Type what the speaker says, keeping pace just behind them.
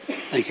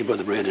Thank you,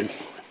 Brother Brandon.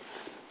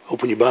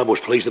 Open your Bibles,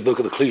 please, the book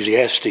of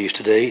Ecclesiastes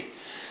today.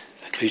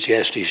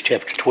 Ecclesiastes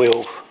chapter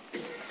 12.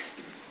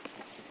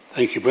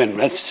 Thank you, Brandon.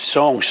 That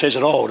song says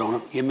it all,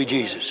 don't it? Give me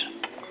Jesus.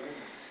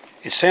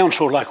 It sounds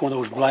sort of like one of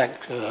those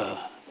black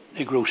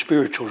Negro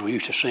spirituals we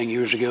used to sing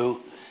years ago.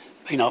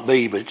 May not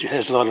be, but it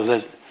has a lot of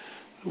that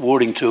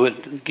wording to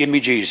it. Give me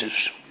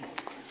Jesus.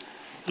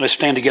 Let's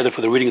stand together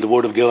for the reading of the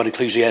Word of God,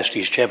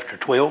 Ecclesiastes chapter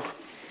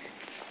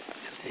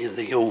 12 in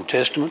the Old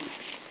Testament.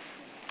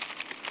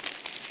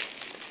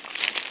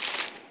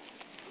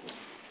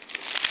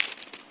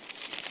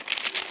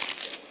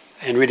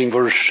 And reading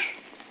verse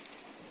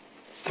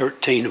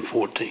 13 and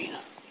 14.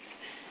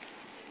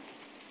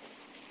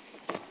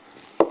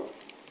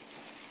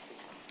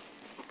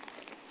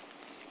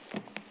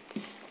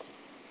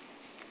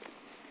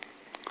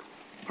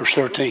 Verse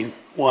 13,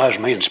 wise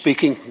man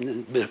speaking,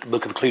 in the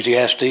book of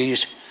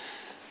Ecclesiastes,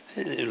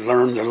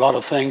 learned a lot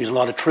of things, a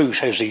lot of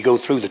truths as he go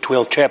through the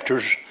 12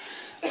 chapters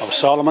of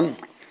Solomon's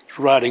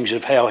writings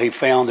of how he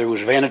found there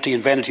was vanity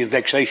and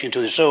vexation to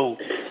the soul.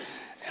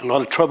 A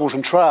lot of troubles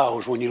and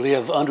trials when you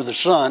live under the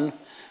sun,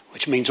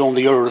 which means on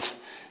the earth,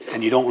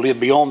 and you don't live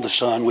beyond the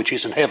sun, which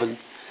is in heaven.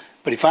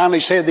 But he finally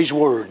said these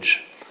words,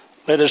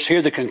 let us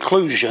hear the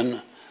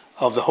conclusion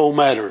of the whole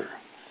matter.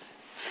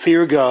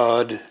 Fear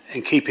God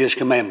and keep his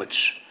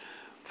commandments.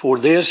 For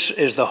this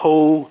is the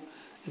whole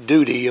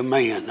duty of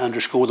man.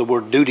 Underscore the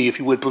word duty, if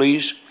you would,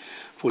 please.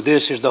 For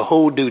this is the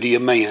whole duty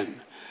of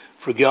man.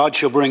 For God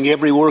shall bring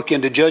every work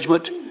into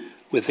judgment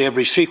with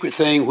every secret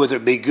thing, whether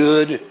it be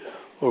good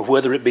or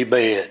whether it be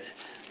bad.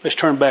 Let's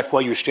turn back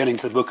while you're standing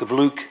to the book of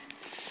Luke,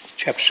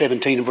 chapter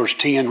 17 and verse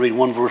 10. Read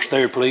one verse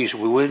there, please, if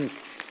we would.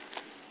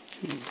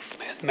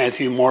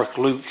 Matthew, Mark,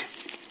 Luke.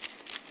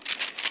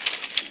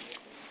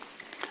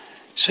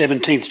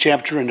 17th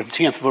chapter and the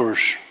 10th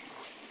verse.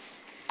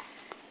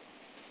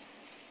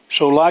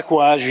 So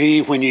likewise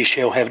ye, when ye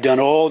shall have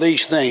done all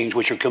these things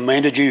which are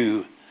commanded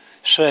you,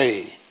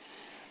 say,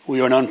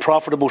 we are an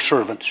unprofitable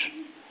servants.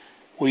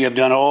 We have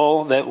done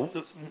all that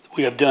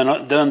we have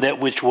done that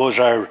which was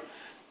our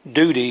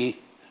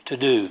duty to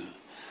do.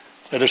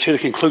 Let us hear the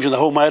conclusion of the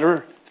whole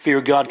matter.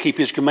 Fear God, keep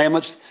his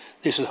commandments.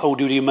 This is the whole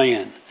duty of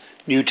man.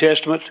 New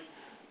Testament,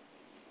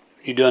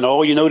 you've done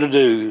all you know to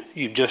do.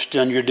 You've just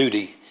done your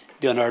duty,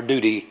 done our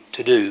duty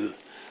to do.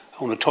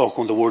 I want to talk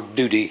on the word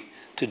duty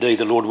today,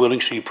 the Lord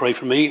willing, so you pray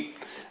for me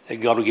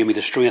that God will give me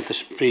the strength to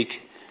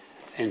speak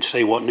and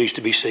say what needs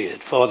to be said.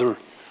 Father,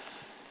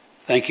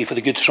 thank you for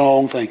the good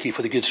song. Thank you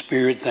for the good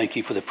spirit. Thank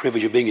you for the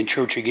privilege of being in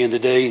church again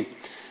today.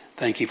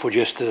 Thank you for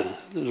just the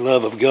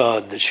love of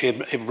God that's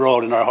shed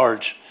abroad in our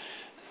hearts.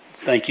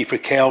 Thank you for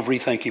Calvary.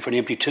 Thank you for an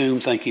empty tomb.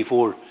 Thank you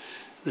for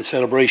the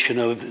celebration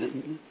of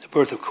the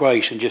birth of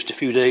Christ in just a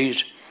few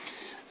days.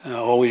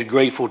 Always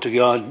grateful to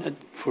God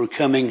for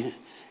coming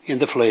in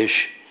the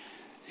flesh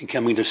and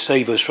coming to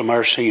save us from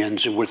our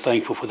sins, and we're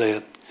thankful for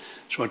that.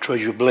 So I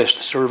trust you bless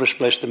the service,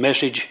 bless the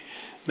message.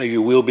 May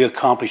your will be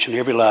accomplished in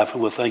every life,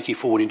 and we'll thank you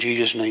for it in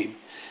Jesus' name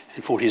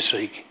and for his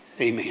sake.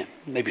 Amen.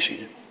 You may be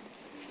seated.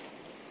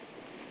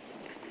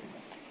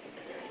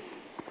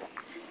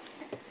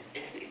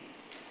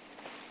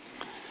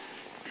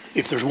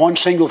 If there's one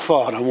single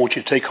thought I want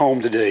you to take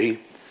home today,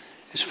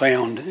 it's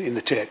found in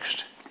the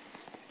text.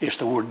 It's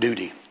the word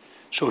duty.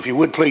 So if you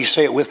would please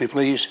say it with me,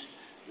 please.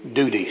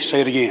 Duty.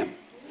 Say it again.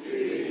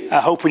 Duty.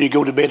 I hope when you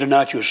go to bed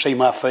tonight you'll see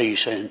my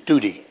face saying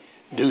duty,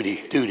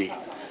 duty, duty.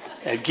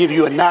 It'd give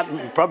you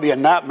probably a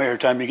nightmare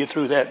time you get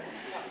through that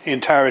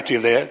entirety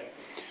of that.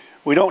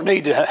 We don't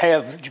need to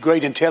have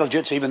great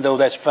intelligence, even though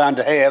that's fine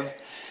to have.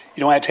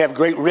 You don't have to have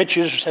great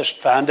riches, that's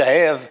fine to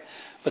have.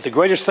 But the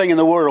greatest thing in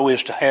the world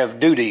is to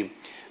have duty.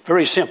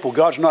 Very simple.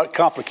 God's not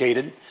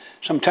complicated.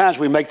 Sometimes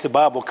we make the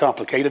Bible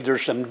complicated.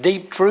 There's some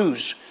deep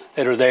truths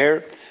that are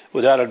there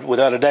without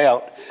a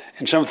doubt.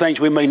 And some things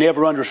we may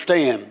never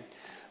understand.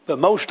 But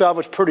most of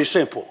it's pretty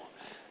simple.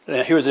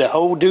 Here, the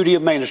whole duty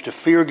of man is to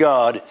fear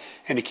God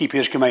and to keep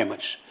his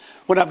commandments.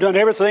 When I've done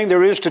everything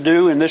there is to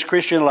do in this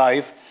Christian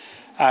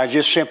life, I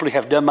just simply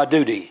have done my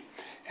duty.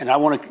 And I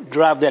want to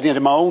drive that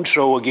into my own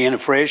soul again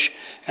afresh,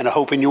 and I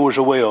hope in yours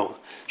as well.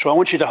 So I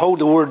want you to hold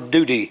the word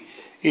duty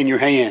in your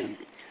hand.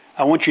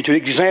 I want you to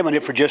examine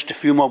it for just a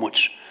few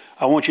moments.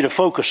 I want you to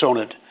focus on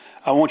it.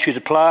 I want you to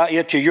apply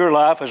it to your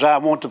life as I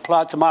want to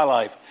apply it to my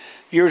life.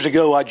 Years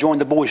ago, I joined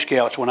the Boy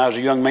Scouts when I was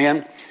a young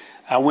man.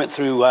 I went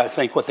through, I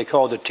think, what they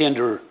call the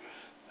tender,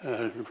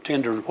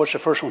 what's the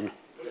first one?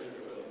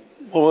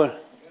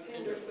 What?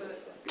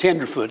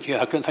 Tenderfoot.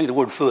 Yeah, I couldn't think of the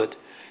word foot.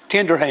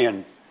 Tender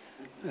hand,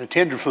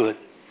 tenderfoot.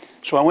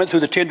 So I went through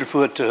the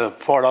tenderfoot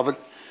part of it.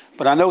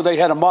 But I know they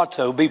had a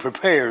motto, be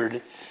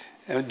prepared,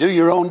 do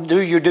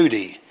your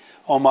duty.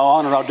 On my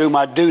honor, I'll do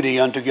my duty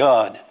unto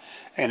God.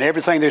 And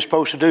everything they're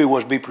supposed to do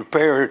was be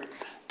prepared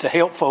to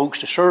help folks,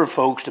 to serve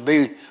folks, to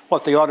be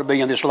what they ought to be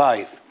in this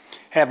life.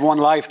 Have one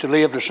life to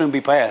live to soon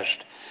be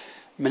past.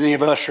 Many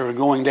of us are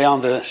going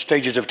down the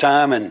stages of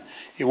time, and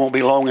it won't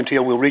be long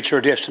until we'll reach our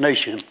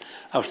destination.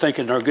 I was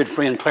thinking of our good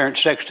friend Clarence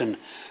Sexton,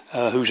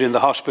 who's in the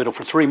hospital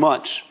for 3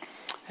 months,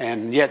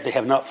 and yet they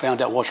have not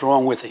found out what's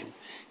wrong with him.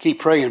 keep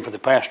praying for the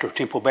pastor of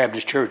Temple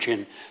Baptist Church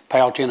in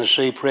Powell,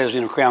 Tennessee,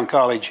 president of Crown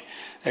College,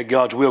 that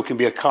God's will can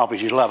be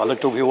accomplished in his life. I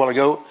looked over here a while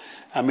ago.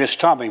 I miss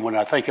Tommy. When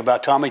I think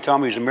about Tommy,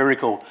 Tommy's a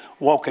miracle,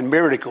 walking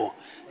miracle.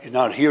 He's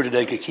not here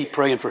today. To keep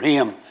praying for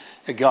him,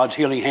 that God's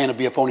healing hand will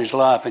be upon his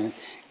life and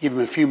give him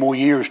a few more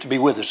years to be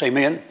with us.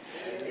 Amen?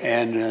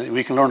 And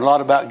we can learn a lot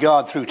about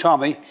God through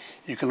Tommy.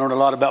 You can learn a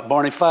lot about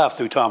Barney Fife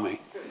through Tommy.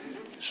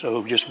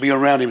 So just being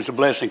around him is a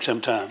blessing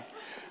sometime.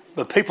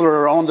 But people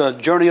are on the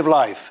journey of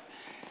life.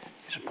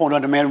 It's appointed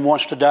unto man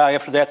wants to die,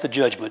 after that the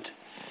judgment.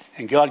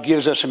 And God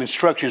gives us some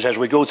instructions as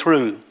we go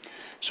through.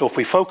 So if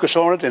we focus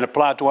on it and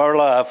apply it to our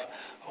life,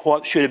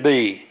 what should it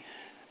be?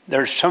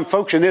 There's some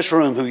folks in this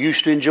room who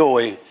used to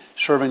enjoy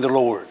serving the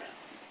Lord.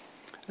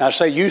 Now I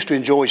say used to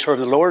enjoy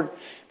serving the Lord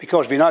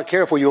because if you're not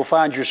careful, you'll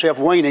find yourself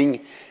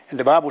waning. And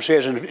the Bible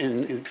says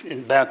in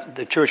about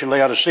the church in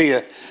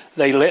Laodicea,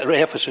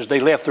 Ephesus, they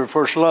left their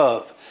first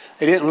love.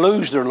 They didn't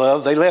lose their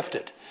love, they left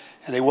it.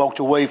 And they walked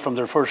away from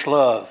their first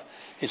love.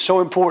 It's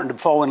so important to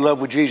fall in love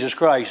with Jesus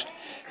Christ.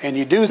 And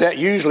you do that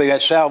usually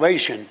at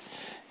salvation.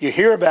 You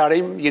hear about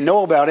him, you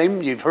know about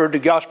him, you've heard the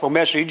gospel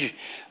message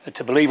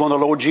to believe on the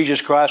Lord Jesus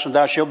Christ and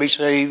thou shalt be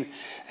saved,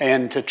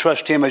 and to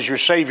trust him as your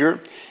Savior.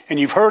 And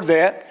you've heard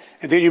that,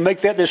 and then you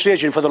make that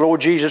decision for the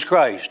Lord Jesus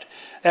Christ.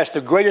 That's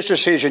the greatest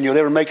decision you'll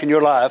ever make in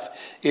your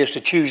life, is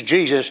to choose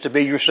Jesus to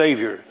be your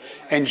Savior.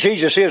 And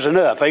Jesus is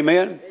enough,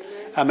 amen?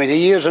 I mean,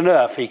 he is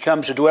enough. He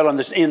comes to dwell on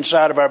the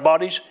inside of our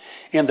bodies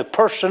in the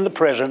person, the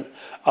present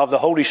of the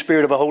Holy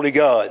Spirit of a holy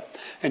God.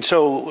 And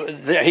so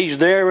he's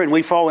there and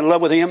we fall in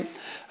love with him.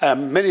 I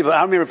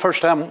remember the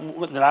first time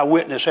that I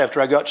witnessed after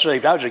I got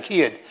saved. I was a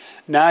kid,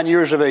 9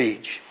 years of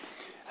age.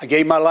 I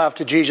gave my life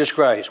to Jesus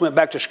Christ. Went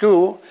back to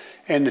school,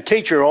 and the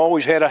teacher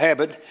always had a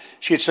habit.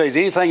 She'd say, "Did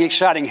anything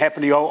exciting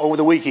happen to you over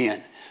the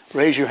weekend?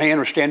 Raise your hand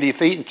or stand to your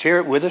feet and share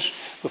it with us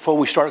before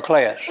we start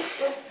class."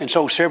 And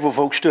so several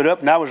folks stood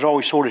up, and I was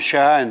always sort of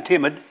shy and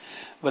timid.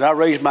 But I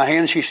raised my hand,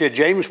 and she said,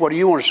 "James, what do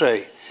you want to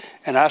say?"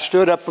 And I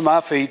stood up on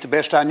my feet the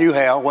best I knew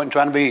how. I wasn't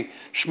trying to be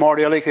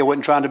smart-aleck. I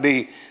wasn't trying to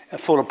be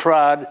full of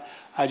pride.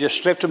 I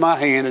just lifted my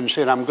hand and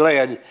said, "I'm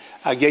glad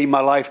I gave my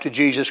life to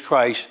Jesus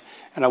Christ,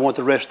 and I want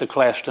the rest of the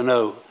class to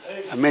know."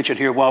 I mentioned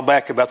here a while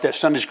back about that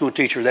Sunday school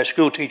teacher,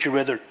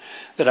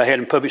 that I had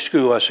in public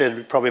school. I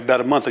said probably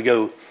about a month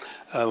ago,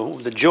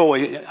 the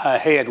joy I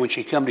had when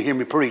she come to hear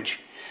me preach.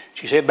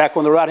 She sat back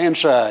on the right-hand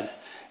side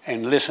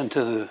and listened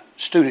to the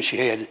students she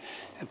had.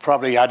 And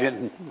probably I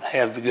didn't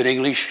have good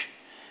English.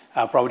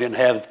 I probably didn't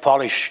have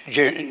polished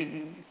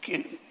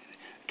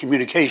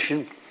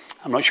communication.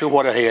 I'm not sure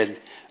what I had.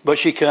 But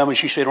she come and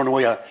she said on the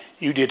way out,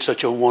 "You did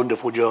such a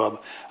wonderful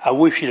job." I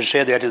wish you'd have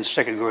said that in the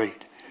second grade.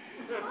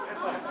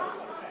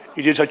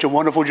 You did such a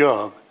wonderful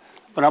job.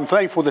 But I'm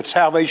thankful that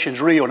salvation's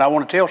real, and I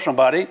want to tell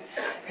somebody,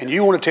 and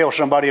you want to tell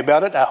somebody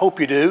about it. I hope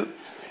you do.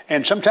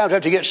 And sometimes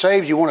after you get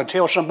saved, you want to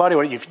tell somebody,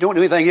 or if you don't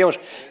do anything else,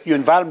 you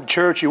invite them to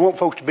church, you want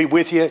folks to be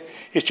with you.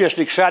 It's just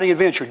an exciting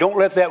adventure. Don't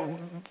let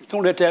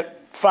that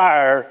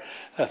fire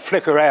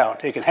flicker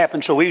out. It can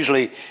happen so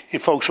easily in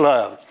folks'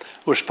 lives.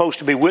 We're supposed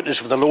to be witnesses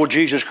for the Lord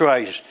Jesus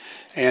Christ.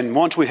 And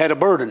once we had a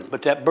burden,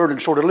 but that burden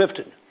sort of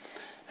lifted.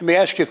 Let me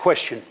ask you a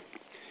question.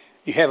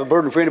 You have a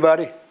burden for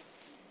anybody?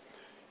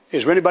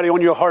 Is there anybody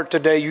on your heart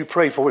today you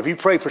pray for? If you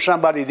prayed for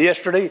somebody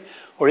yesterday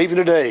or even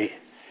today,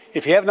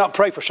 if you have not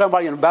prayed for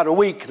somebody in about a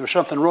week, there's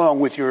something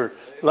wrong with your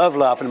love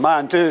life, and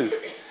mine too.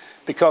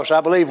 Because I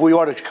believe we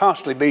ought to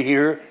constantly be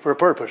here for a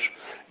purpose.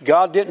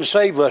 God didn't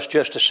save us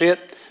just to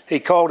sit. He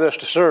called us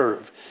to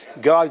serve.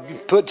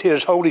 God put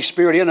his Holy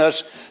Spirit in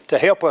us to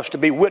help us to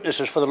be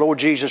witnesses for the Lord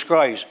Jesus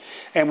Christ.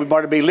 And we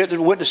are to be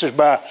witnesses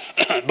by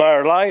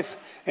our life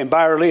and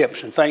by our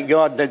lips. And thank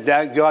God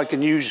that God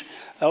can use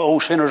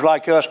old sinners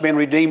like us being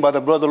redeemed by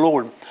the blood of the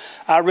Lord.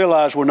 I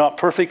realize we're not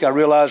perfect. I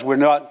realize we're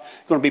not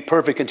going to be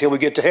perfect until we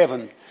get to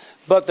heaven.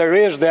 But there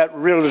is that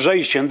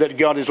realization that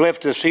God has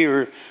left us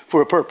here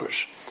for a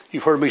purpose.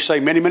 You've heard me say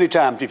many, many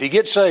times, if you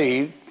get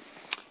saved,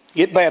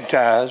 get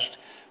baptized,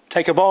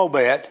 take a ball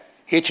bat,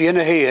 hit you in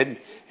the head,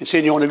 and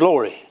send you on to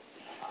glory.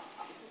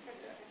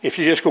 If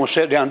you're just going to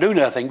sit down and do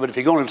nothing, but if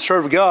you're going to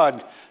serve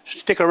God,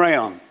 stick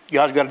around.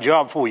 God's got a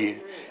job for you.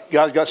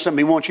 God's got something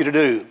he wants you to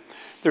do.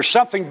 There's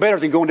something better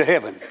than going to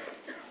heaven.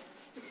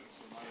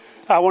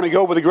 I want to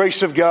go by the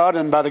grace of God,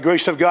 and by the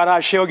grace of God I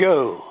shall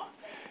go.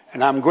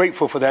 And I'm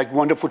grateful for that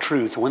wonderful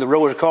truth. When the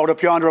roll is called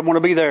up yonder, I want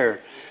to be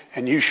there.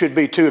 And you should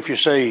be too if you're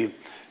saved.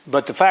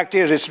 But the fact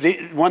is,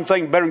 it's one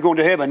thing better than going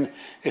to heaven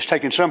is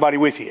taking somebody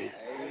with you.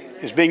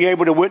 Is being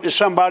able to witness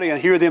somebody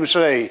and hear them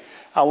say,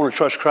 "I want to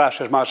trust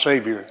Christ as my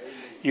Savior."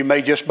 You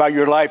may just by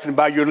your life and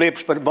by your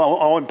lips, but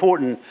all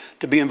important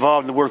to be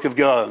involved in the work of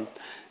God.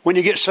 When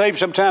you get saved,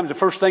 sometimes the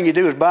first thing you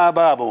do is buy a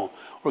Bible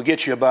or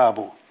get you a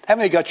Bible. How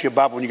many got you a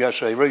Bible when you got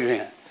saved? Raise your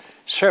hand.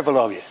 Several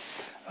of you.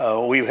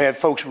 We've had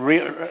folks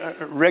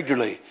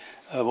regularly.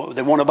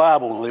 They want a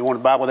Bible. They want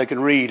a Bible they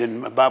can read.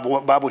 And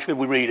what Bible should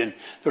we read? And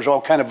there's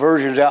all kind of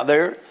versions out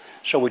there.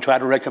 So we try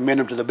to recommend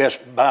them to the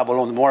best Bible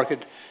on the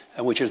market,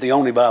 which is the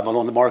only Bible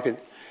on the market,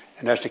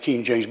 and that's the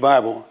King James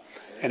Bible.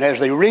 And as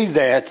they read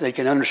that, they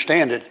can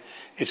understand it,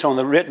 It's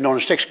written on a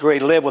 6th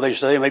grade level, they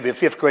say, maybe a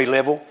 5th grade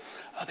level,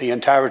 the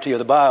entirety of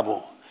the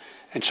Bible.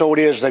 And so it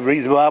is, they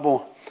read the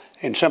Bible,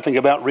 and something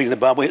about reading the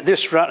Bible.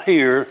 This right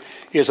here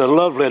is a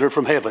love letter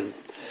from heaven.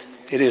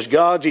 It is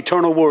God's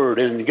eternal word,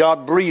 and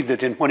God breathed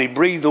it. And when he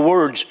breathed the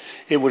words,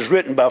 it was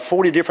written by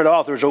 40 different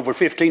authors over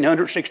 1,500,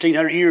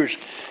 1,600 years.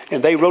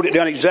 And they wrote it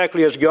down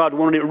exactly as God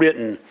wanted it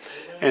written.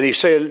 And he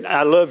said,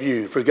 I love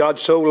you, for God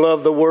so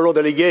loved the world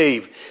that he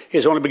gave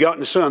his only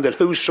begotten Son, that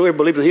whosoever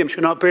believeth in him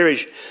should not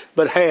perish,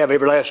 but have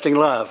everlasting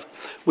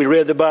life. We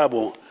read the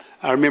Bible.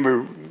 I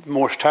remember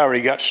Morris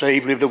Tyree got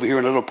saved, lived over here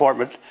in a little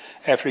apartment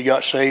after he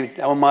got saved.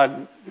 On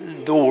my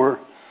door,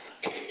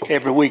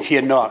 every week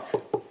he'd knock.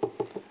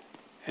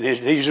 And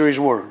these are his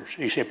words.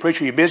 He said,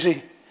 preacher, you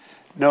busy?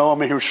 No,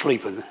 I'm in here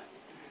sleeping.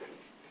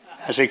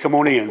 I said, come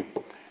on in.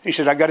 He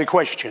said, I got a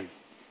question.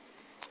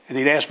 And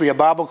he'd ask me a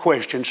Bible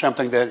question,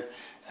 something that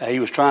he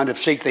was trying to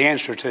seek the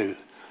answer to.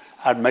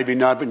 I maybe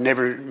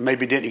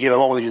didn't give him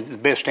all the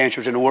best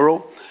answers in the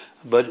world,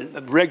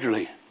 but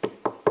regularly.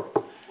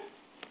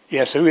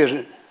 Yes, who is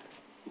it?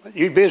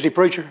 You busy,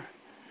 preacher?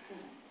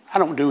 I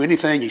don't do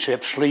anything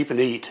except sleep and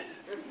eat.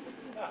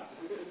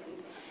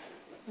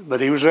 But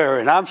he was there,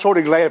 and I'm sort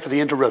of glad for the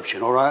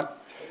interruption, all right?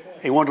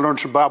 He wanted to learn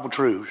some Bible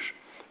truths.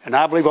 And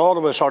I believe all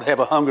of us ought to have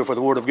a hunger for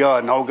the Word of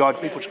God, and all God's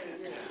people say,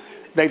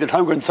 they that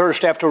hunger and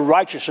thirst after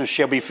righteousness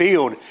shall be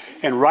filled.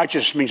 And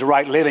righteousness means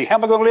right living. How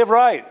am I going to live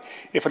right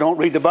if I don't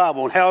read the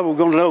Bible? And how are we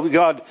going to know that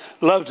God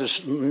loves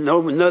us? No,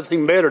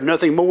 nothing better,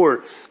 nothing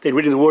more than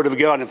reading the Word of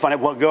God and find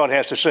out what God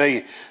has to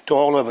say to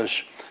all of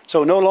us.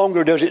 So no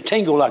longer does it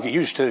tingle like it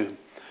used to.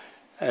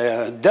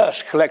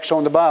 Dust collects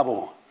on the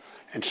Bible.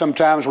 And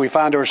sometimes we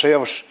find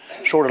ourselves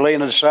sort of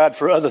laying it aside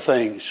for other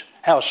things.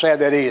 How sad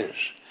that is.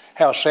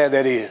 How sad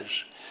that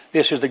is.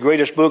 This is the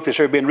greatest book that's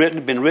ever been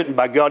written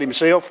by God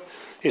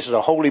himself. This is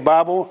a holy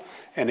Bible,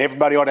 and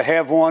everybody ought to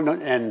have one.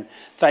 And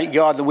thank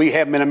God that we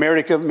have them in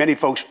America. Many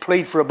folks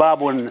plead for a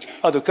Bible in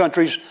other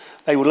countries.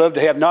 They would love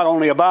to have not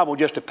only a Bible,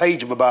 just a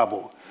page of a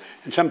Bible.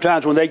 And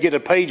sometimes when they get a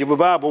page of a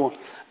Bible,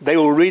 they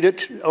will read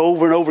it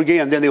over and over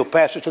again. Then they'll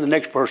pass it to the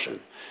next person.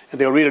 And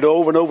they'll read it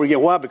over and over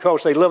again. Why?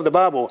 Because they love the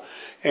Bible.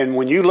 And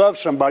when you love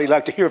somebody, you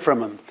like to hear from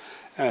them.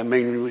 I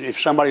mean, if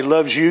somebody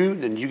loves you,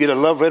 then you get a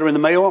love letter in the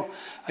mail.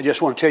 I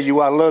just want to tell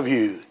you I love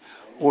you.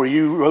 Or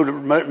you wrote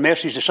a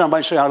message to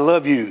somebody saying, I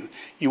love you.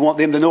 You want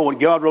them to know when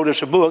God wrote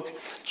us a book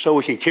so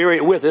we can carry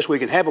it with us, we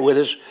can have it with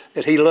us,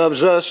 that he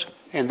loves us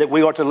and that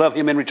we ought to love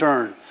him in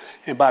return.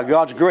 And by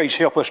God's grace,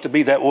 help us to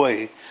be that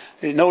way.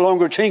 It no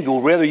longer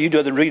tingle. Rather, you'd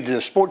rather read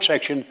the sports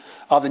section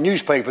of the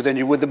newspaper than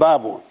you would the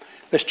Bible.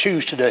 Let's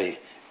choose today.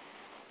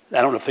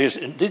 I don't know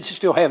if did you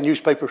still have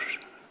newspapers?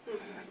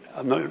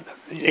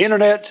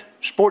 Internet,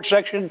 sports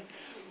section,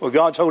 or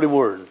God's holy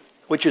word?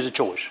 Which is the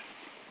choice?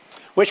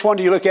 Which one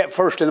do you look at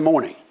first in the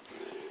morning?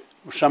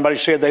 Somebody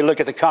said they look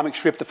at the comic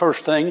strip the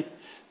first thing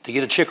to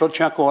get a chuckle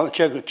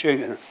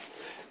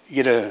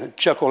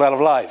out of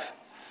life.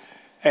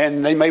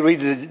 And they may read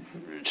the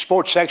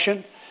sports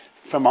section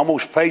from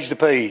almost page to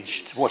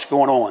page, what's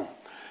going on.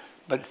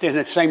 But then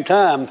at the same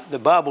time, the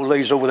Bible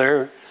lays over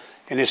there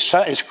and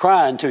it's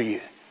crying to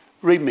you.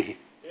 Read me,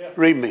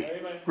 read me,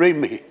 read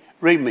me,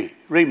 read me,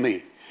 read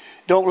me.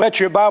 Don't let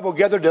your Bible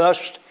gather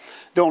dust.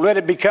 Don't let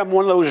it become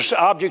one of those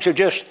objects of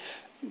just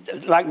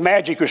like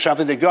magic or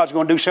something that God's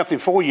going to do something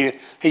for you.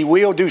 He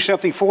will do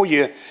something for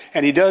you,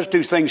 and he does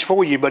do things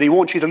for you, but he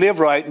wants you to live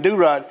right and do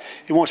right.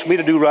 He wants me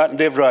to do right and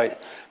live right.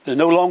 There's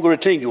no longer a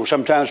tingle.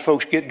 Sometimes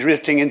folks get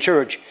drifting in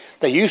church.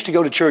 They used to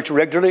go to church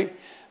regularly,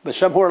 but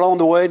somewhere along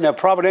the way, now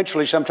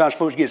providentially, sometimes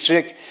folks get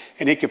sick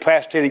and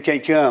incapacitated and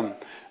can't come.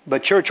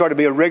 But church ought to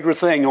be a regular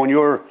thing on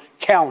your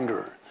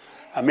calendar.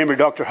 I remember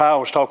Dr.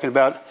 Howell was talking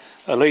about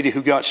a lady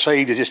who got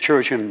saved at his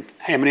church in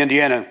Hammond,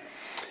 Indiana.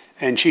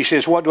 And she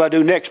says, what do I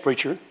do next,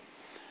 preacher?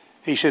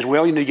 He says,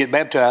 well, you need to get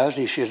baptized.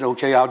 He says,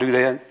 okay, I'll do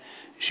that.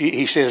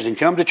 He says, and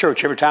come to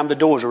church every time the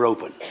doors are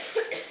open.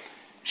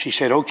 She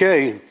said,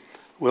 okay.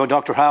 Well,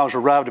 Dr. Howells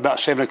arrived about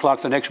 7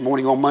 o'clock the next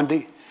morning on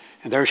Monday.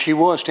 And there she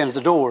was, standing at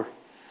the door.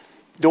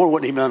 The door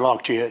wasn't even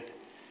unlocked yet.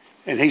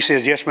 And he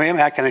says, yes, ma'am,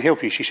 how can I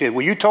help you? She said,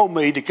 well, you told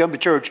me to come to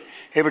church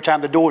every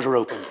time the doors are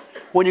open.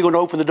 When are you going to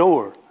open the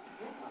door?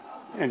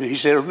 And he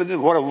said,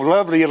 what a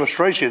lovely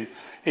illustration.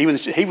 He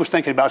was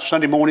thinking about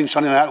Sunday morning,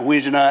 Sunday night,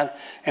 Wednesday night,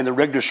 and the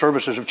regular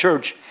services of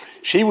church.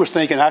 She was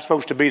thinking, I'm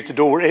supposed to be at the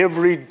door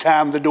every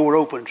time the door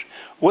opens.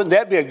 Wouldn't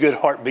that be a good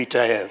heartbeat to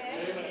have?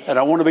 And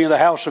I want to be in the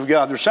house of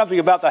God. There's something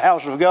about the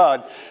house of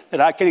God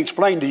that I can't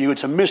explain to you.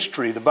 It's a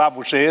mystery, the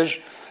Bible says.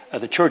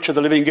 The church of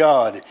the living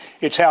God.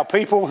 It's how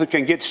people who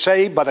can get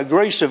saved by the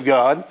grace of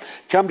God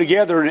come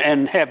together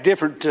and have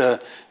different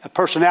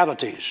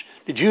personalities.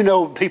 Did you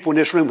know people in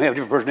this room have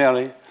different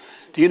personalities?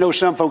 Do you know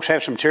some folks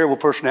have some terrible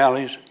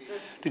personalities?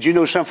 Did you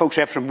know some folks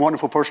have some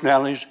wonderful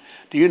personalities?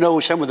 Do you know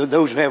some of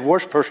those who have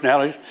worse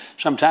personalities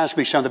sometimes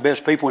be some of the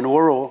best people in the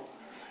world?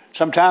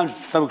 Sometimes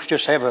folks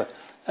just have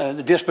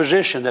a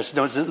disposition that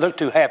doesn't look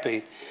too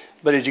happy.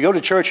 But as you go to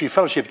church, you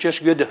fellowship, it's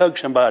just good to hug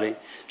somebody.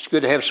 It's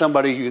good to have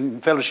somebody you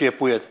can fellowship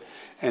with.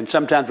 And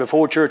sometimes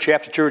before church,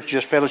 after church,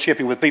 just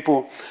fellowshipping with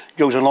people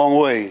goes a long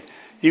way.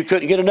 You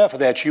couldn't get enough of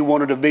that. You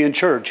wanted to be in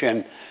church,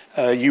 and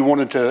you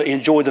wanted to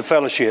enjoy the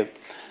fellowship.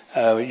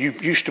 You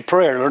used to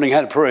pray, learning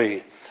how to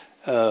pray.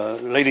 A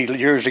lady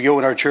years ago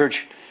in our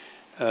church,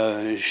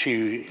 I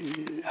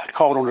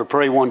called on her to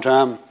pray one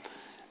time.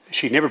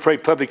 She never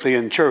prayed publicly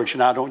in church,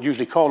 and I don't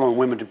usually call on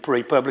women to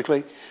pray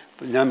publicly.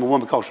 But number one,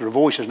 because her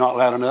voice is not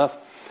loud enough.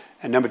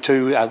 And number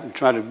two, I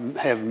try to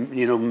have,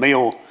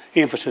 male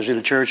emphasis in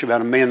the church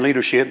about a man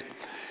leadership.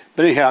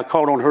 But anyhow, I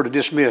called on her to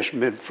dismiss.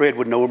 Fred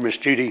would know her, Miss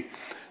Judy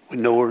would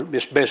know her,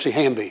 Miss Bessie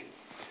Hamby.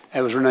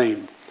 That was her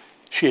name.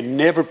 She had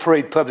never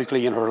prayed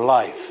publicly in her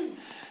life.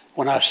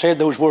 When I said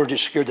those words, it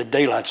scared the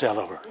daylights out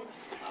of her.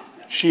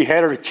 She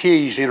had her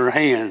keys in her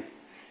hand,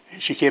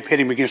 and she kept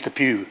hitting them against the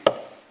pew,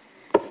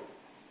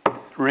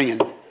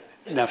 ringing.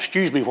 Now,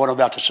 excuse me for what I'm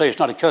about to say. It's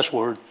not a cuss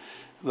word,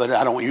 but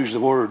I don't use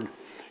the word.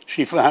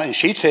 She said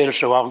it,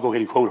 so I'll go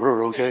ahead and quote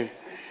her, okay?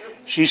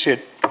 She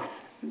said,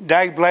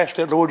 "Dag blast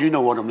it, Lord, you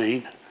know what I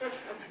mean."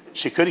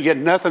 She couldn't get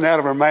nothing out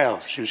of her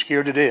mouth. She was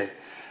scared to death.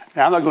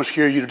 Now, I'm not going to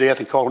scare you to death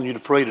and calling you to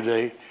pray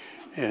today,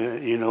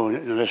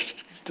 unless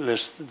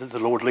the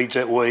Lord leads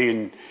that way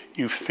and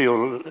you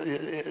feel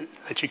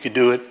that you could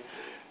do it.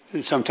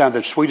 And sometimes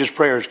the sweetest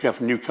prayers come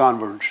from new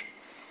converts.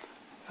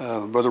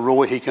 Brother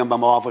Roy, he come by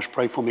my office,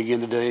 pray for me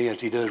again today,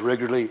 as he does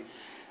regularly.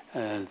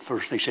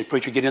 First they said,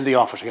 "Preacher, get in the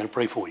office. I got to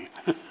pray for you."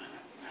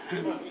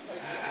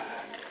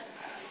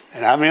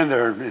 And I'm in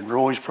there, and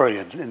Roy's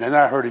praying. And then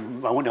I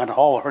went down the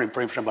hall, I heard him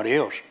praying for somebody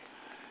else.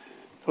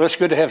 Well, it's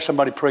good to have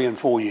somebody praying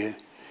for you.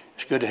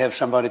 It's good to have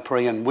somebody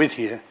praying with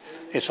you.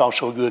 It's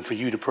also good for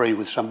you to pray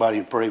with somebody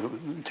and pray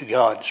to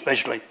God,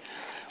 especially.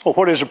 Well,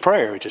 what is a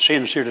prayer? It's a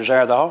sincere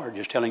desire of the heart,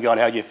 just telling God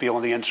how you feel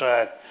on the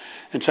inside.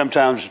 And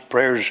sometimes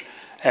prayers,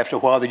 after a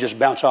while, they just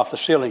bounce off the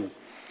ceiling.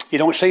 You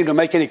don't seem to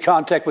make any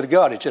contact with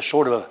God. It's just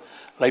sort of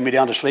lay me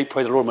down to sleep,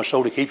 pray the Lord my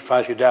soul to keep. If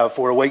I should die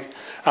before I wake,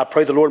 I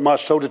pray the Lord my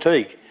soul to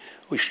take.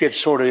 We get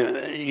sort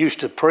of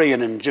used to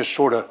praying and just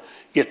sort of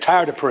get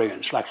tired of praying.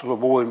 It's like a little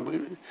boy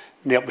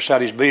knelt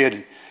beside his bed,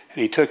 and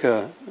he took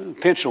a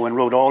pencil and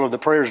wrote all of the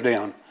prayers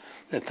down,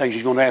 the things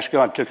he's going to ask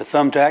God. Took a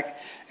thumbtack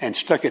and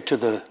stuck it to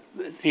the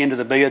end of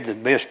the bed, the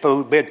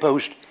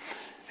bedpost,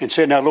 and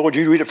said, "Now, Lord,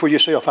 you read it for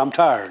yourself. I'm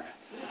tired."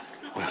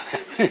 Well,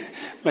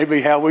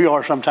 maybe how we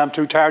are sometimes,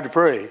 too tired to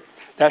pray.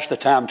 That's the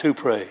time to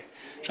pray.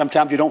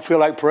 Sometimes you don't feel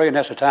like praying.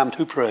 That's the time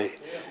to pray.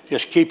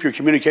 Just keep your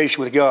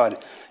communication with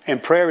God.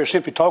 And prayer is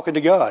simply talking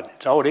to God.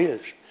 That's all it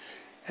is.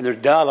 And there's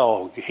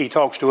dialogue. He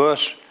talks to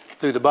us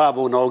through the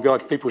Bible, and all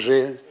God's people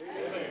said.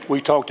 We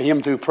talk to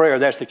him through prayer.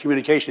 That's the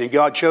communication that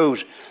God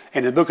chose.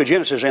 And in the book of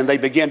Genesis, and they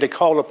began to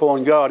call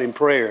upon God in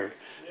prayer.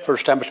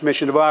 First time it's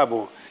mentioned in the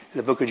Bible, in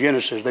the book of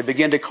Genesis. They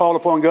began to call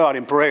upon God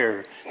in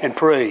prayer and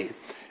pray.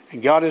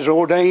 And God has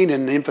ordained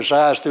and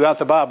emphasized throughout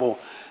the Bible,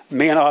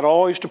 men ought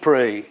always to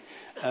pray.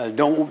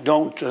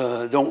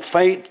 Don't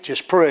faint.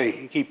 Just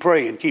pray. Keep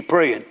praying. Keep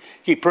praying.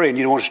 Keep praying.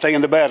 You don't want to stay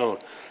in the battle.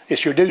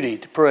 It's your duty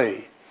to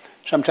pray.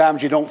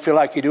 Sometimes you don't feel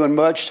like you're doing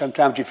much.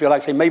 Sometimes you feel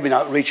like they may be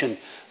not reaching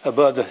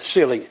above the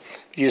ceiling.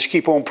 You just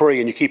keep on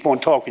praying. You keep on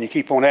talking. You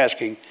keep on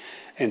asking.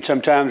 And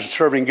sometimes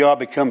serving God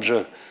becomes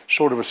a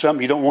sort of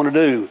something you don't want to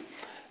do.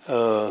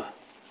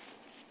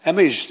 How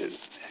many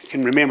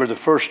can remember the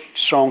first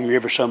song you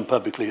ever sung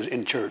publicly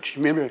in church?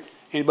 You remember?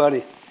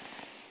 Anybody?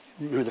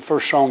 Remember the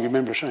first song you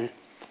remember singing?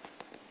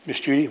 Miss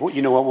Judy,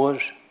 you know what it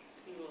was?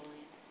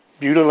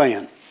 Beulah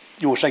Land.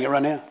 You want to sing it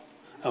right now?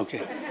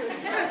 Okay.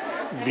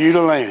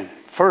 Beulah Land.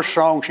 First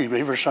song she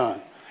ever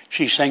sung.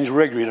 She sings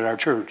regularly at our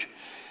church.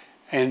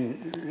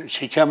 And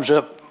she comes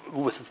up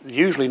with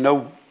usually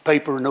no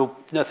paper,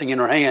 nothing in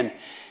her hand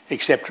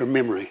except her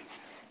memory.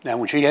 Now,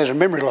 when she has a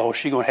memory loss,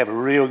 she's going to have a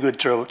real good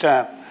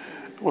time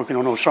working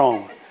on those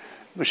songs.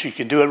 But she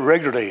can do it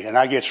regularly, and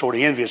I get sort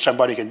of envious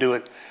somebody can do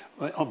it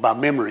by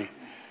memory.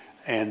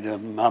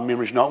 And my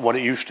memory's not what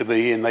it used to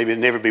be, and maybe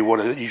it'll never be what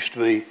it used to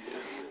be.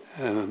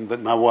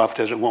 But my wife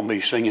doesn't want me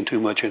singing too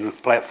much in the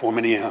platform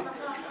anyhow.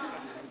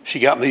 She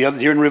got me up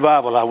during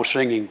revival. I was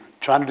singing,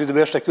 trying to do the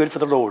best I could for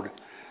the Lord.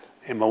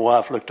 And my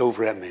wife looked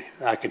over at me.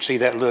 I could see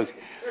that look.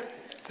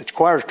 The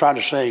choir's trying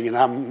to sing, and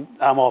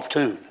I'm off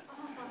tune.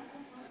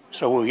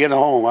 So when we get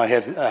home, I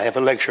have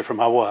a lecture from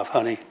my wife.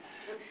 "Honey,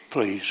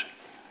 please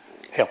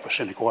help us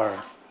in the choir."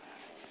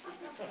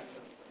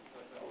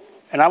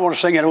 And I want to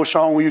sing that old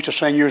song we used to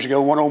sing years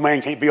ago. "One old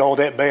man can't be all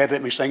that bad.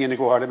 Let me sing in the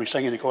choir. Let me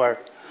sing in the choir."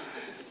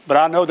 But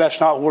I know that's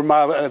not where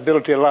my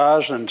ability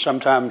lies. And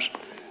sometimes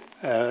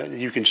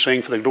you can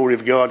sing for the glory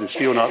of God and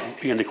still not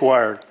be in the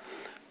choir.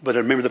 But I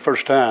remember the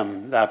first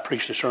time I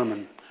preached a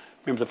sermon.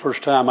 Remember the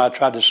first time I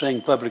tried to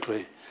sing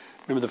publicly.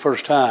 Remember the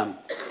first time.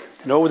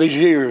 And over these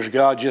years,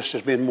 God just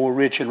has been more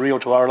rich and real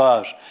to our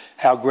lives.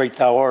 "How Great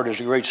Thou Art" is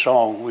a great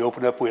song we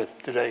open up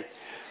with today.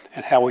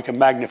 And how we can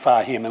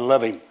magnify him and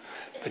love him.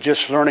 But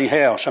just learning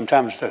how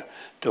sometimes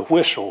to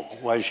whistle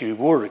as you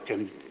work,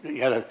 and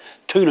you had a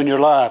tune in your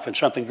life and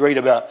something great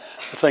about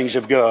the things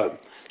of God.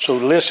 So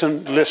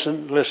listen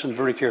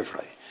very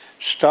carefully.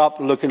 Stop,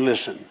 look, and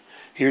listen.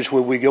 Here's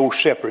where we go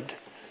separate,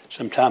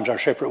 sometimes our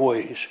separate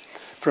ways.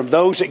 From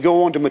those that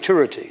go on to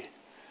maturity,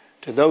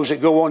 to those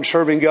that go on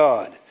serving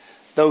God,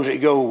 those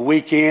that go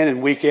week in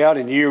and week out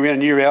and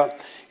year out,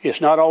 it's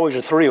not always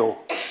a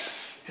thrill.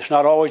 It's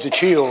not always a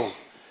chill.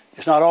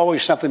 It's not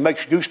always something that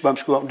makes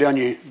goosebumps go up and down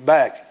your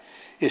back.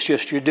 It's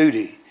just your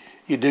duty.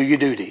 You do your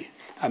duty.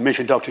 I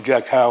mentioned Dr.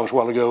 Jack Howes a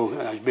while ago.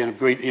 He's been a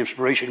great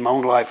inspiration in my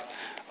own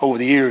life over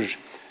the years.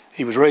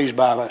 He was raised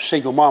by a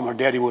single mom. Her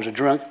daddy was a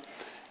drunk.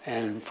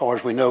 And as far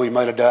as we know, he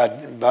might have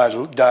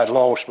died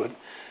lost. But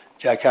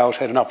Jack Howes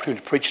had an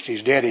opportunity to preach to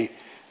his daddy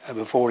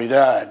before he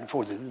died,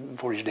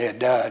 before his dad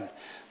died.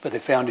 But they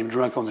found him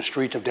drunk on the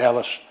street of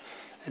Dallas.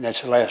 And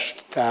that's the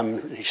last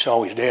time he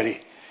saw his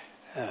daddy.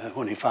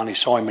 When he finally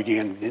saw him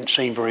again, didn't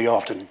see him very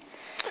often.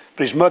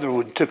 But his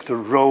mother took the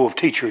role of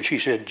teacher, and she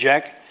said,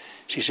 Jack,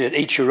 she said,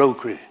 eat your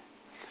okra.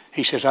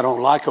 He says, I don't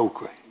like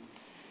okra.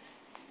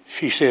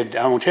 She said,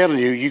 I'm telling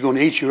you, you're going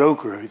to eat your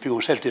okra. If you're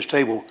going to sit at this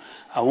table,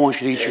 I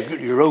want you to eat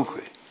your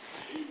okra.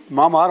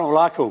 Mama, I don't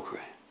like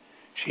okra.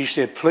 She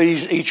said,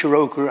 please eat your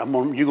okra.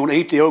 You're going to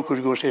eat the okra.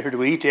 You're going to sit here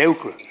to eat the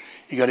okra.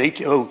 You got to eat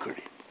the okra.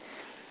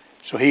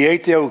 So he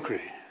ate the okra.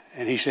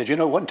 And he said, it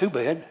wasn't too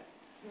bad.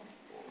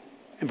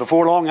 And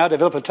before long, I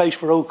developed a taste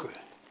for okra.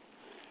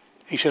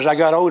 He says, I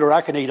got older,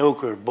 I can eat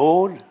okra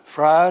boiled,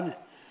 fried,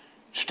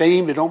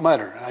 steamed, it don't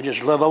matter. I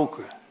just love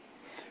okra.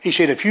 He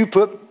said, if you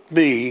put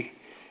me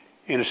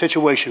in a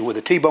situation with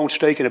a T-bone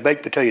steak and a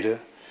baked potato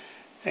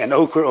and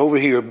okra over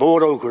here,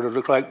 boiled okra that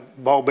look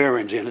like ball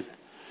bearings in it,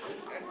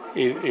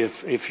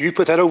 if you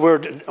put that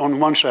over on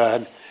one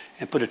side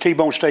and put a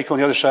T-bone steak on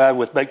the other side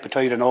with baked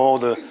potato and all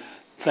the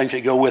things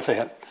that go with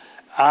that,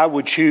 I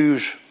would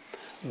choose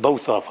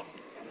both of them.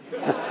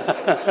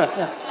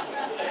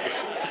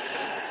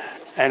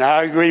 And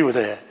I agree with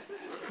that.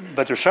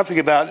 But there's something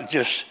about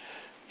just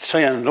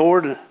saying,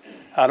 Lord,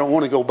 I don't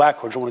want to go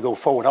backwards. I want to go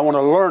forward. I want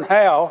to learn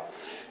how.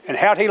 And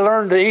how did he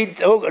learn to eat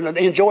and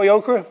enjoy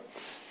okra?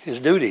 His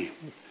duty.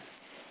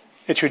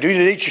 It's your duty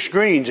to eat your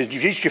greens.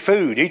 Eat your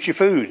food. Eat your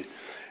food.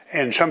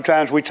 And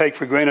sometimes we take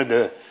for granted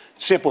the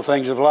simple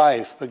things of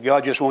life. But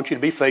God just wants you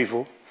to be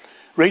faithful.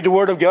 Read the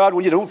Word of God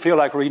when you don't feel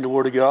like reading the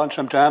Word of God.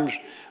 Sometimes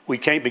we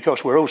can't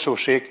because we're so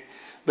sick.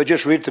 But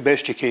just read it the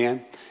best you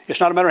can. It's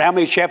not a matter of how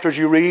many chapters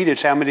you read.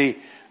 It's how many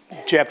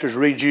chapters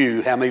read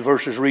you, how many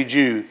verses read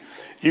you.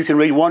 You can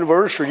read one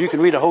verse or you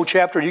can read a whole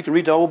chapter. You can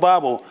read the whole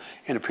Bible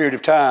in a period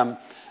of time.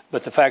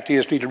 But the fact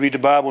is, we need to read the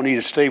Bible, we need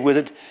to stay with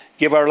it.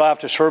 Give our life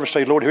to service.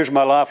 Say, Lord, here's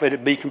my life. Let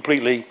it be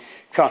completely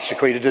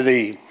consecrated to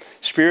Thee.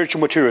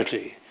 Spiritual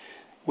maturity.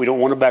 We don't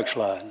want to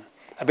backslide.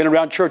 I've been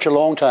around church a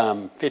long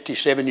time,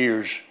 57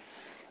 years.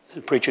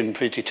 Preaching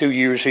 52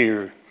 years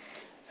here.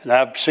 And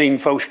I've seen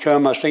folks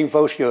come, I've seen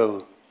folks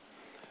go.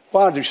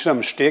 Why do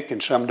some stick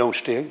and some don't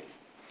stick?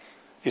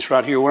 It's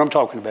right here what I'm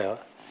talking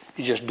about.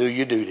 You just do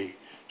your duty.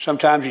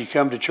 Sometimes you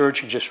come to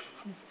church and just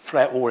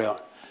flat wore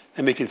out.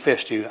 Let me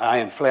confess to you, I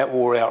am flat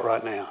wore out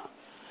right now.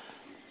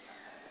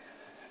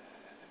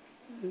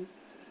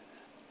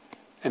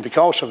 And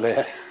because of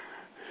that,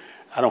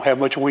 I don't have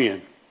much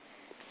wind.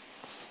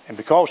 And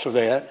because of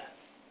that,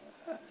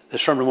 the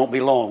sermon won't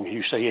be long.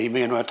 You say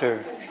amen right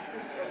there.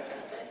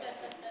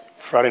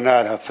 Friday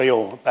night, I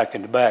fell back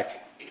in the back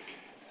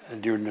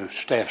during the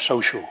staff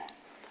social.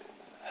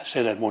 I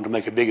said I wanted to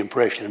make a big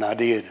impression, and I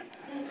did.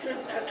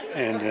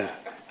 And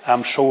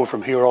I'm sore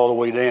from here all the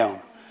way down.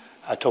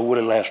 I told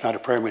Willie last night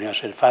at prayer meeting, I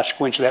said, if I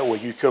squinch that way,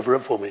 you cover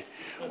up for me.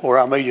 Or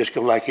I may just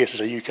go like this and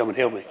say, you come and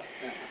help me.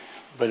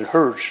 But it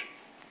hurts.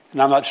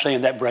 And I'm not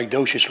saying that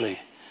braggadociously,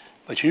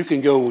 but you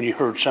can go when you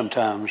hurt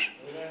sometimes,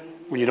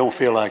 when you don't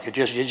feel like it.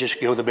 You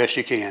just go the best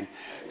you can.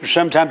 There's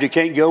sometimes you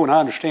can't go, and I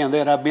understand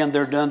that. I've been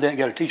there, done that,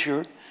 got a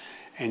T-shirt,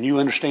 and you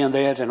understand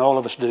that, and all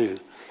of us do.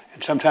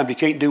 And sometimes you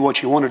can't do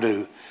what you want to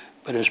do,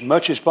 but as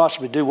much as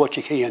possible, do what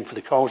you can for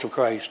the cause of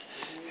Christ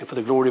and for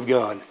the glory of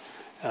God.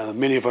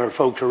 Many of our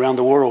folks around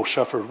the world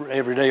suffer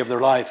every day of their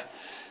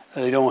life.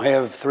 They don't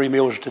have 3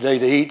 meals today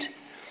to eat.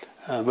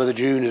 Brother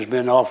June has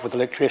been off with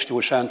electricity.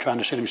 We're trying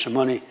to send him some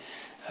money.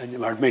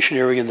 Our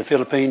missionary in the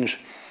Philippines,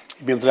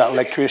 he's been without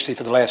electricity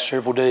for the last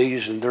several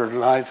days in their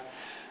life.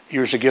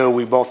 Years ago,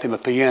 we bought them a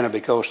piano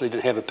because they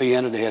didn't have a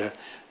piano.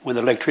 When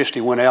the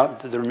electricity went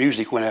out, their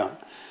music went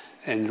out.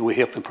 And we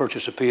helped them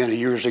purchase a piano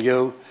years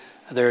ago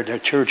there at their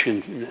church in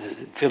the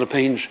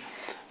Philippines.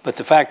 But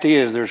the fact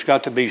is, there's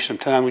got to be some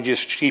time we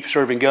just keep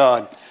serving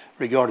God,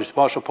 regardless.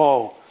 Apostle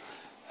Paul,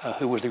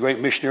 who was the great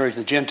missionary to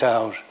the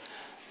Gentiles,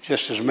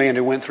 just as a man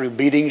who went through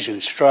beatings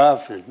and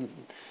strife, and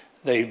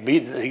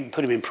they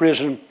put him in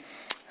prison.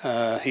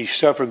 He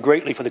suffered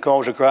greatly for the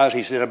cause of Christ.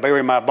 He said, I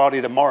bury in my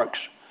body the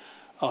marks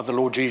of the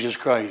Lord Jesus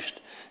Christ.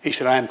 He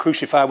said, I am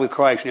crucified with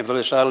Christ,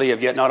 nevertheless I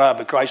live, yet not I,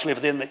 but Christ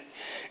liveth in me.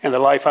 And the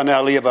life I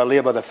now live, I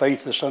live by the faith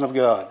of the Son of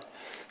God.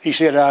 He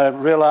said, I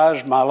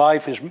realize my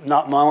life is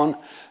not mine,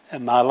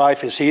 and my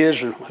life is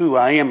His, and who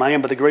I am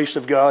by the grace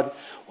of God.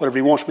 Whatever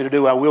He wants me to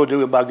do, I will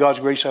do, and by God's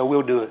grace, I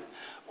will do it.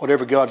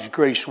 Whatever God's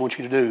grace wants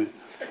you to do.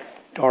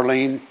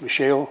 Darlene,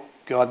 Michelle,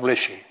 God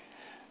bless you.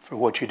 for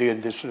what you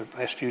did this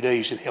last few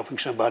days in helping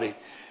somebody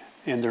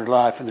in their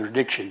life and their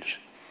addictions.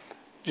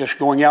 Just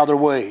going out of their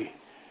way.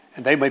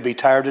 And they may be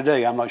tired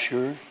today, I'm not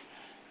sure.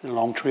 The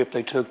long trip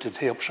they took to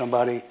help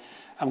somebody.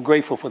 I'm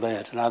grateful for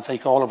that, and I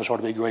think all of us ought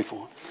to be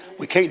grateful.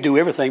 We can't do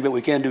everything, but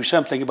we can do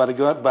something.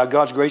 By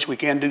God's grace, we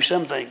can do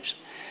some things.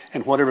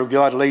 And whatever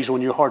God lays on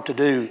your heart to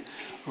do,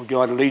 or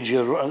God leads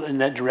you in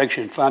that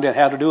direction, find out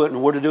how to do it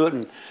and where to do it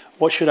and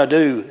what should I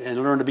do,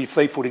 and learn to be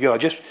faithful to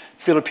God. Just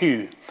fill a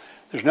pew.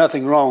 There's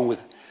nothing wrong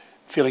with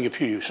filling a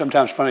pew.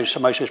 Sometimes funny,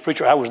 somebody says,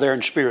 "Preacher, I was there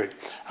in spirit."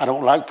 I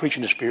don't like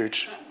preaching to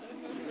spirits.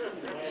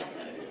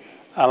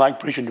 I like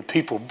preaching to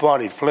people,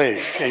 body,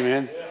 flesh.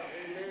 Amen.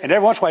 And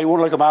every once in a while you want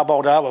to look at my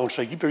eyeball to eyeball and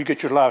say, "You better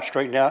get your life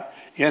straightened out."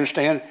 You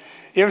understand?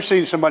 You ever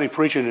seen somebody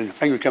preaching and the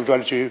finger comes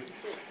right at you?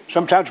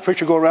 Sometimes the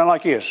preacher go around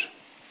like this.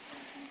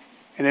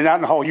 And then out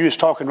in the hall, you was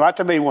talking right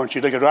to me, weren't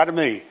you? Looking right at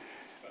me.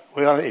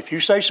 Well, if you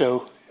say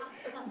so,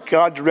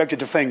 God directed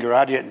the finger.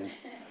 I didn't.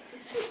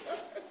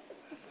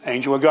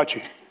 Angel, I got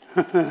you.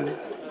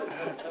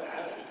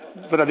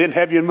 But I didn't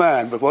have you in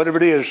mind. But whatever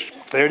it is,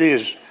 there it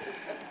is.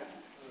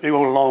 Big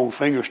old long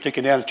finger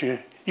sticking down at you.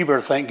 You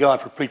better thank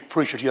God for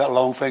preachers. You got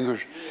long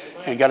fingers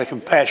and got a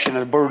compassion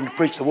and a burden to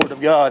preach the Word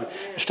of God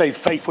and stay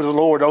faithful to the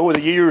Lord over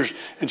the years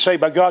and say,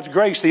 by God's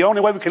grace, the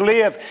only way we can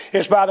live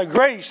is by the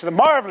grace, the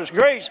marvelous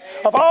grace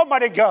of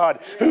Almighty God,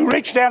 who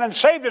reached down and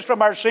saved us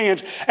from our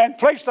sins and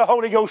placed the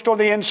Holy Ghost on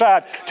the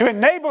inside to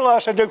enable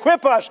us and to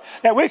equip us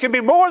that we can be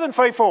more than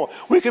faithful.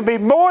 We can be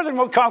more than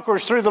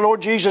conquerors through the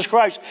Lord Jesus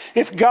Christ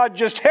if God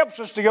just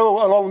helps us to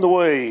go along the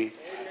way.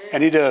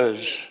 And He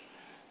does.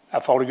 I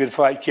fought a good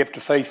fight, kept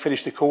the faith,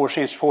 finished the course.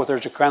 Henceforth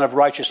there's a crown of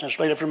righteousness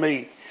laid up for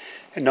me,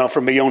 and not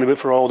for me only, but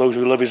for all those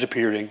who love His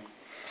appearing.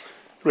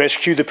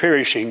 Rescue the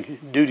perishing.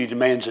 Duty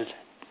demands it.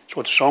 That's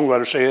what the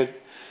songwriter said.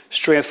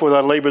 Strength for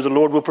thy labor the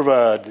Lord will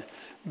provide.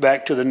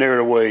 Back to the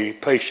narrow way,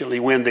 patiently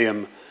win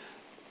them.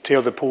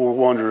 Tell the poor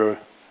wanderer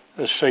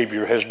the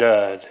Savior has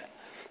died.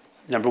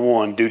 Number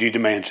one, duty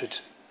demands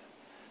it.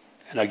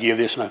 And I give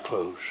this and I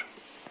close.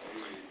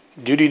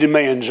 Duty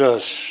demands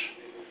us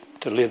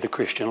to live the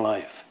Christian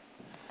life.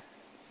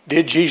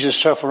 Did Jesus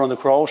suffer on the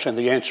cross? And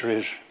the answer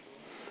is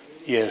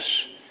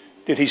yes.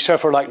 Did He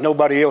suffer like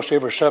nobody else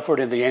ever suffered?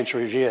 And the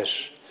answer is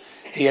yes.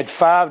 He had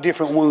 5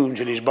 different wounds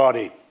in His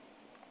body.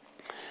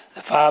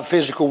 The 5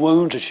 physical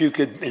wounds that you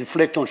could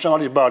inflict on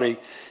somebody's body,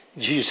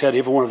 Jesus had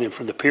every one of them,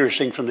 from the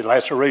piercing, from the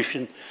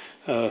laceration,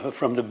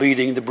 from the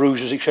beating, the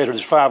bruises, etc.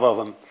 There's 5 of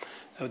them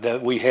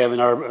that we have in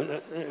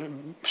our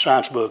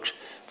science books.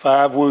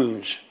 5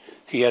 wounds.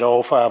 He had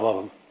all 5 of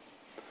them.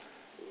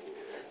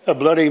 A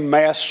bloody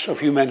mass of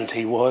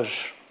humanity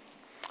was,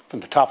 from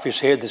the top of his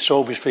head, the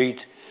sole of his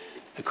feet,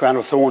 the crown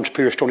of thorns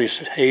pierced on his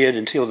head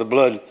until the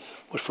blood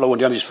was flowing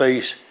down his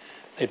face.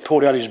 They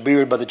pulled out his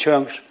beard by the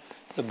chunks,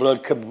 the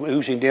blood come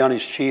oozing down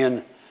his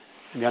chin,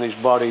 and down his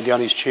body, down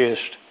his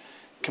chest,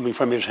 coming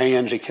from his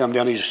hands. It come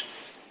down his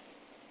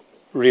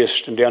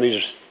wrist and down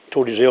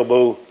toward his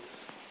elbow.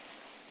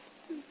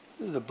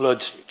 The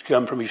blood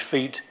come from his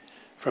feet,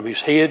 from his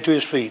head to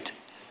his feet.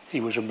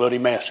 He was a bloody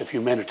mass of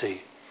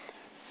humanity.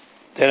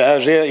 That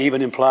Isaiah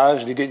even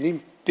implies that he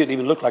didn't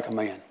even look like a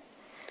man.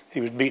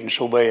 He was beaten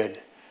so bad.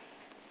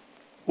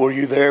 Were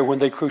you there when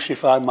they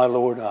crucified my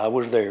Lord? I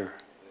was there.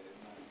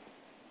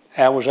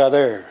 How was I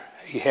there?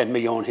 He had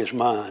me on His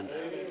mind.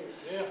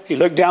 He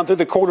looked down through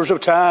the quarters of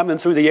time and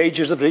through the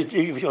ages of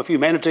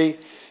humanity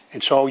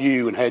and saw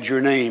you and had your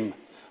name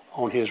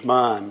on His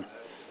mind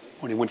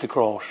when He went to the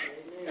cross.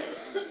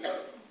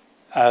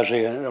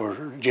 Isaiah,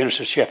 or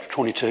Genesis chapter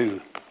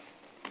 22.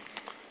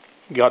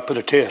 God put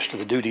a test to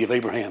the duty of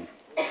Abraham.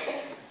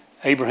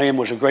 Abraham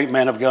was a great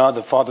man of God,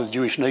 the father of the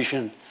Jewish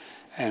nation,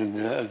 and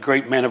a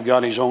great man of God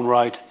in his own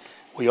right.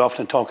 We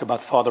often talk about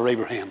the Father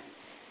Abraham.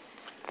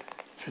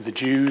 To the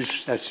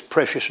Jews, that's a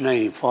precious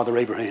name, Father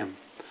Abraham.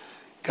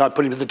 God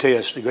put him to the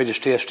test, the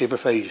greatest test he ever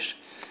faced.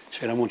 He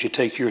said, I want you to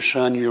take your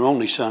son, your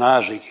only son,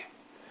 Isaac,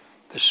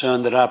 the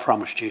son that I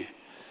promised you.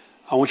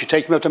 I want you to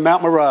take him up to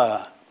Mount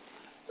Moriah,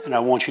 and I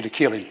want you to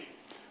kill him,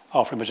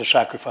 offer him as a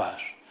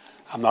sacrifice.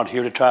 I'm not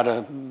here to try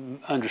to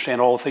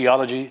understand all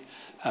theology.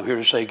 I'm here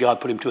to say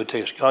God put him to a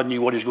test. God knew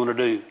what He was going to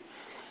do.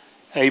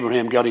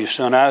 Abraham got his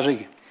son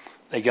Isaac.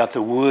 They got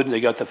the wood, and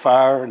they got the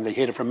fire, and they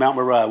headed from Mount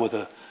Moriah with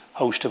a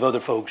host of other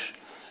folks.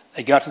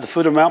 They got to the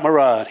foot of Mount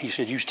Moriah, and he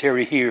said, you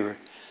tarry here.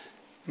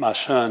 My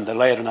son, the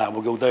lad, and I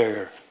will go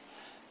there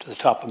to the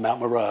top of Mount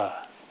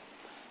Moriah.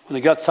 When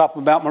they got to the top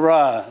of Mount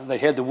Moriah, they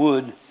had the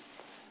wood,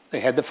 they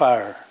had the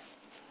fire.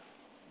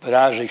 But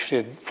Isaac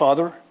said,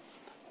 Father,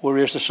 where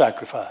is the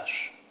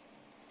sacrifice?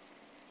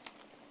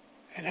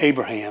 And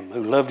Abraham,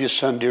 who loved his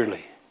son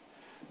dearly,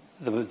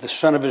 the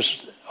son of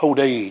his old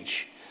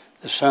age,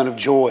 the son of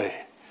joy,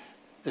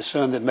 the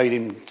son that made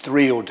him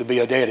thrilled to be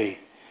a daddy.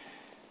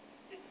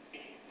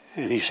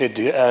 And he said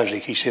to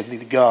Isaac, he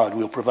said, God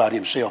will provide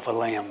Himself a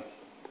lamb.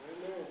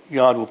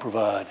 God will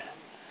provide.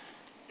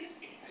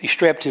 He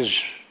strapped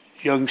his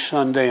young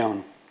son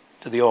down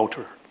to the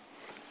altar.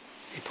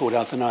 He pulled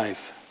out the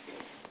knife.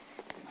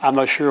 I'm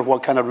not sure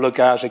what kind of look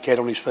Isaac had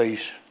on his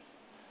face.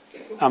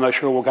 I'm not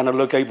sure what kind of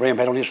look Abraham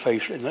had on his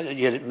face, yet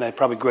it had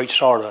probably great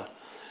sorrow.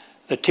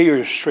 The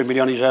tears streaming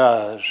down his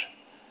eyes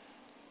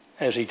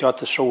as he got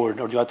the sword,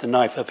 or got the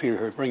knife up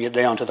here, bring it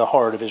down to the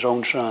heart of his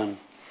own son.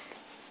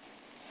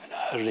 And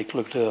Isaac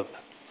looked up.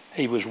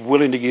 He was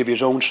willing to give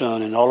his own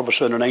son, and all of a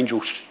sudden an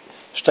angel,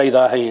 stay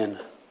thy hand.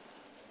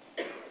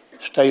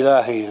 Stay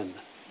thy hand.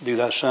 Do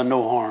thy son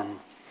no harm.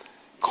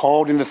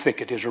 Called in the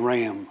thicket is a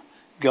ram.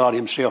 God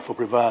himself will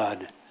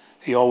provide.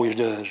 He always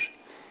does.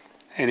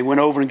 And he went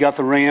over and got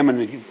the ram, and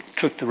he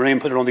took the ram,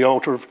 put it on the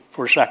altar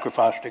for a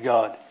sacrifice to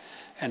God.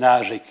 And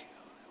Isaac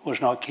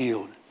was not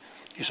killed.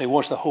 You say,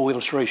 what's the whole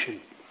illustration?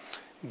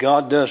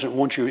 God doesn't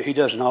want you, he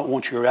does not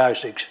want your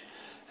Isaacs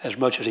as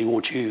much as he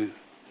wants you.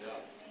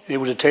 It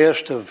was a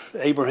test of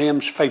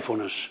Abraham's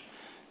faithfulness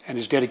and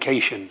his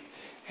dedication.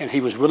 And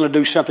he was willing to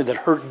do something that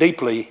hurt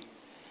deeply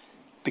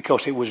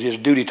because it was his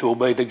duty to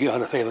obey the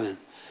God of heaven.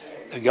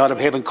 The God of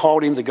heaven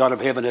called him. The God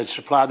of heaven had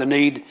supplied the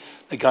need.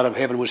 The God of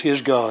heaven was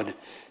his God.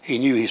 He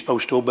knew he was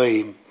supposed to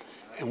obey him.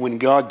 And when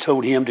God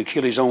told him to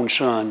kill his own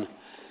son,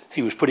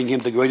 he was putting him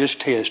to the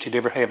greatest test he'd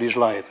ever had in his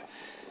life.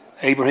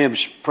 Abraham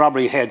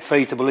probably had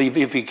faith to believe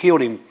if he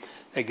killed him,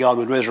 that God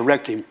would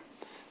resurrect him.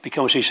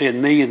 Because he said,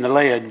 me and the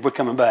lad, we're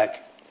coming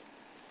back.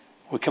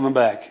 We're coming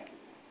back.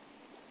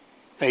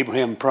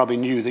 Abraham probably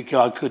knew that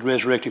God could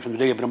resurrect him from the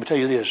dead. But I'm going to tell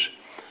you this.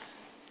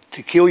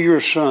 To kill your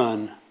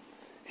son,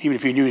 even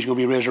if you knew he was going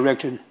to be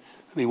resurrected,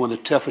 would be one of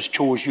the toughest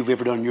chores you've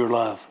ever done in your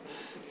life.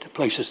 To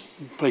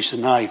place a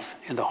knife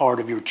in the heart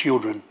of your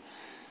children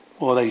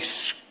while they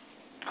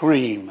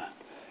scream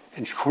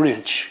and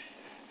cringe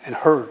and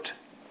hurt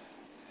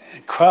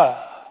and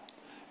cry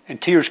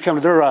and tears come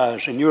to their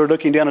eyes, and you're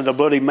looking down at the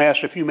bloody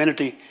mass of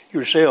humanity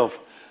yourself.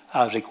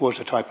 Isaac was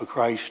the type of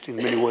Christ in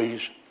many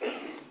ways.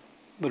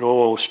 But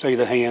oh, stay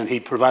the hand. He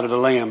provided a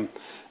lamb.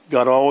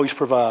 God always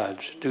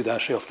provides. Do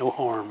thyself no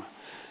harm.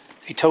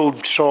 He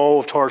told Saul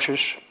of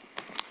Tarsus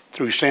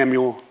through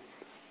Samuel,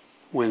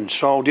 when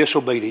Saul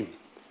disobeyed him,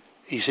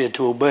 he said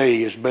to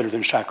obey is better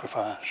than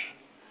sacrifice.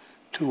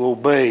 To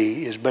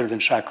obey is better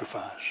than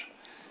sacrifice.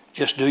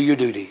 Just do your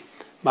duty.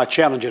 My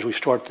challenge as we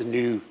start the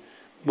new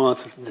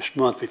month, this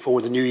month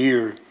before the new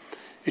year,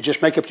 is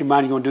just make up your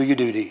mind you're going to do your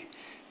duty.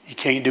 You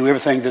can't do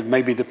everything that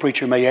maybe the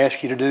preacher may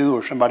ask you to do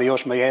or somebody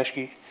else may ask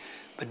you,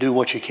 but do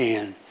what you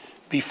can.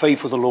 Be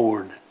faithful to the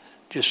Lord.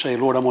 Just say,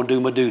 Lord, I'm going to do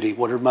my duty.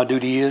 Whatever my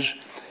duty is,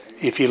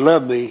 if you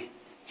love me,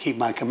 keep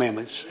my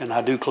commandments. And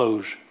I do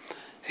close.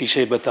 He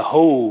said, but the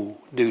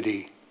whole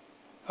duty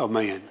of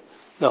man,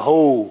 the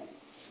whole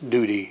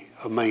duty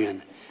of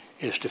man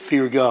is to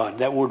fear God.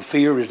 That word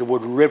fear is the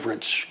word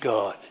reverence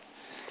God.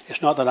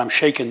 It's not that I'm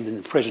shaken in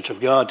the presence of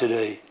God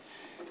today.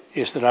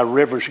 It's that I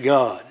reverence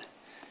God.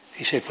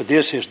 He said, for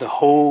this is the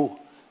whole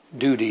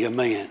duty of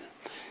man.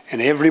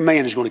 And every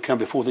man is going to come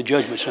before the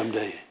judgment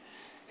someday.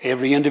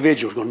 Every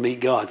individual is going to meet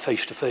God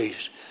face to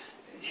face.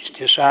 You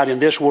decide in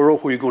this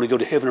world where you're going to go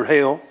to heaven or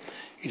hell.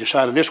 You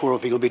decide in this world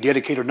if you're going to be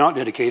dedicated or not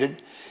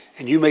dedicated.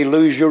 And you may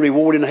lose your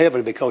reward in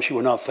heaven because you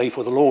were not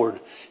faithful to the Lord.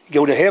 You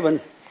go to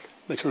heaven,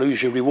 but you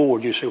lose your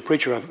reward. You say, well,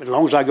 preacher, as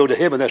long as I go to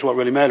heaven, that's what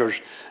really matters.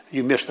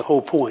 You miss the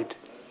whole point.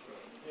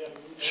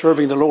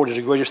 Serving the Lord is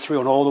the greatest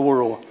thrill in all the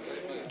world.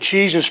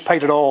 Jesus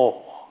paid it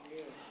all.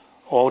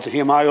 All to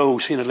him I owe.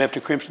 Sin had left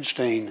a crimson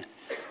stain.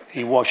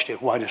 He washed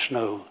it white as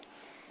snow.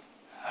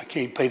 I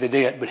can't pay the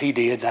debt, but he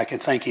did. I can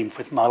thank him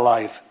for my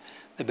life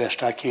the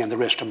best I can the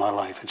rest of my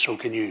life, and so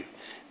can you.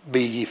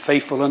 Be ye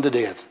faithful unto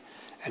death,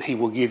 and he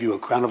will give you a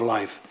crown of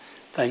life.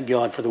 Thank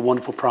God for the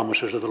wonderful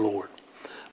promises of the Lord.